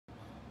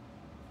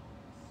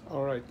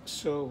All right,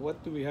 so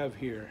what do we have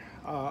here?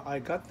 I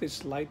got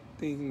this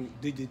Lightning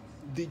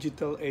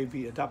digital AV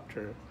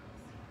adapter,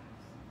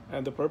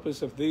 and the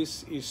purpose of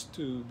this is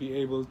to be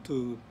able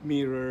to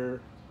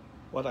mirror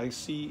what I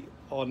see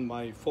on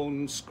my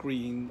phone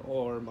screen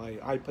or my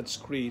iPad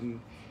screen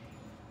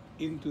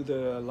into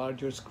the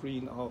larger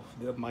screen of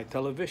my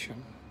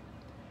television.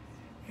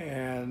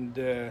 And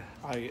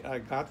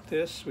I got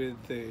this with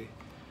the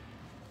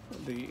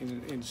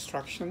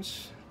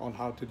instructions on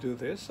how to do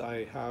this.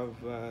 I have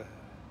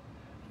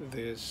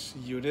this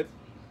unit,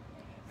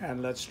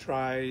 and let's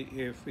try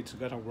if it's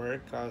gonna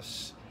work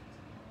as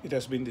it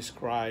has been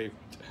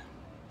described.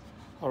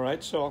 All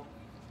right, so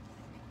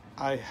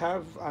I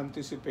have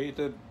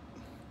anticipated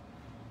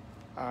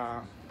uh,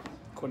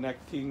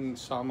 connecting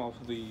some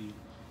of the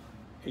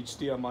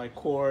HDMI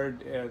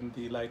cord and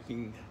the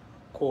lightning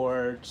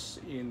cords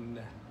in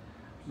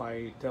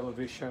my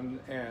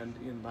television and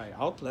in my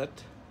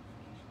outlet.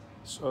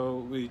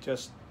 So we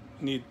just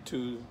need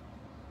to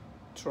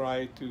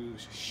try to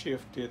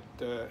shift it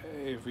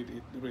if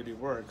it really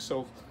works.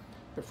 So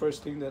the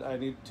first thing that I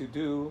need to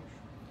do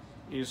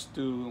is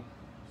to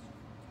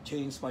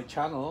change my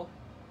channel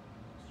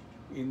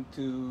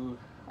into,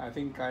 I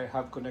think I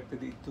have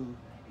connected it to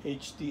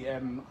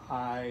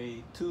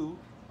HDMI 2.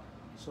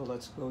 So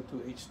let's go to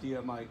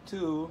HDMI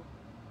 2,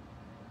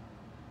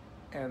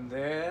 and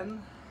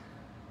then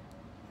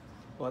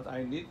what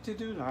I need to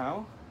do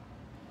now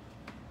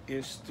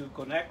is to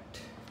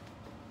connect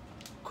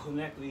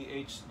the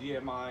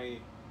HDMI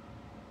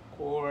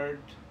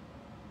cord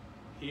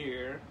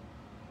here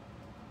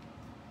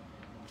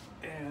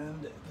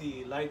and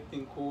the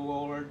lightning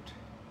cord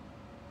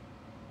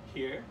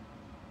here.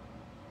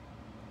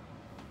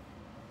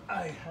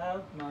 I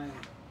have my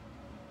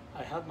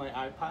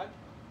iPad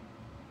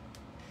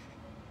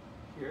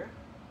here.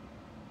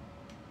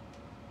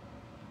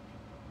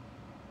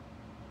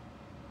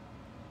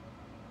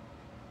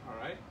 All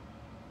right.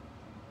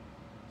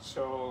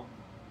 So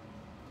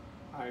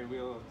I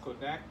will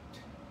connect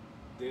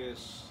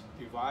this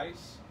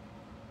device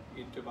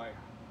into my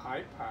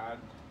iPad,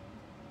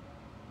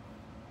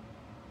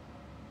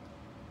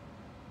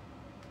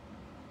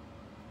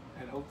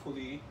 and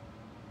hopefully,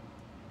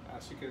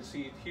 as you can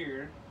see it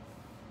here,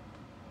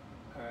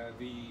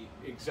 the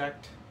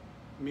exact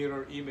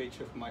mirror image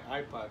of my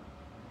iPad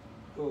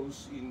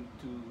goes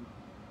into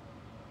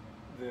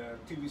the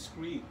TV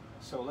screen.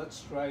 So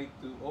let's try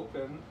to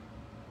open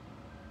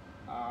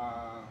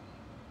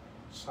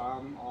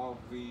some of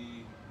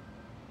the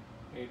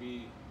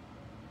maybe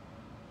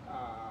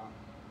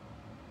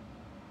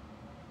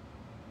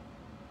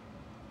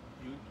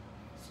you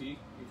see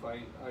if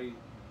I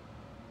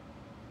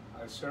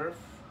surf,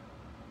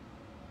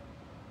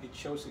 it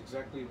shows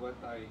exactly what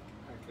I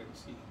can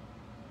see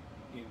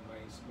in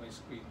my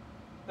screen.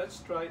 Let's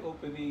try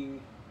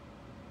opening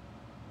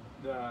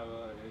the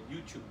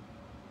YouTube.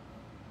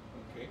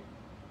 Okay.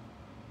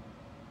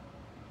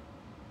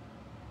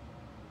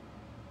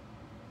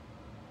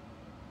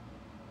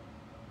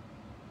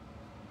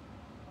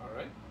 All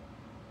right.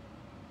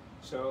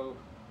 So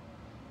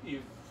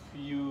if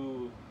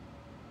you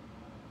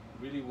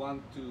really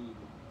want to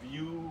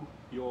view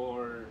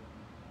your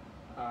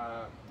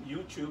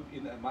YouTube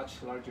in a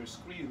much larger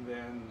screen,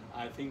 then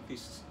I think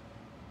this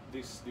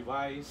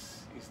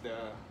device is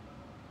the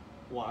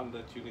one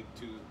that you need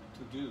to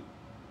do.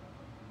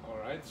 All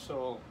right,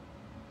 so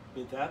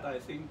with that, I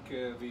think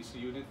this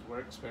unit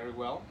works very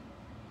well.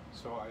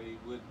 So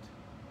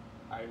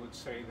I would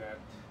say that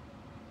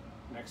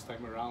next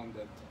time around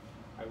that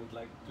I would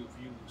like to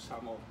view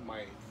some of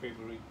my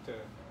favorite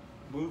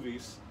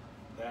movies,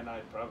 then I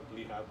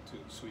probably have to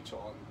switch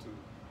on to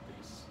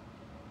this.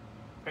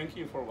 Thank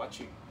you for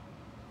watching.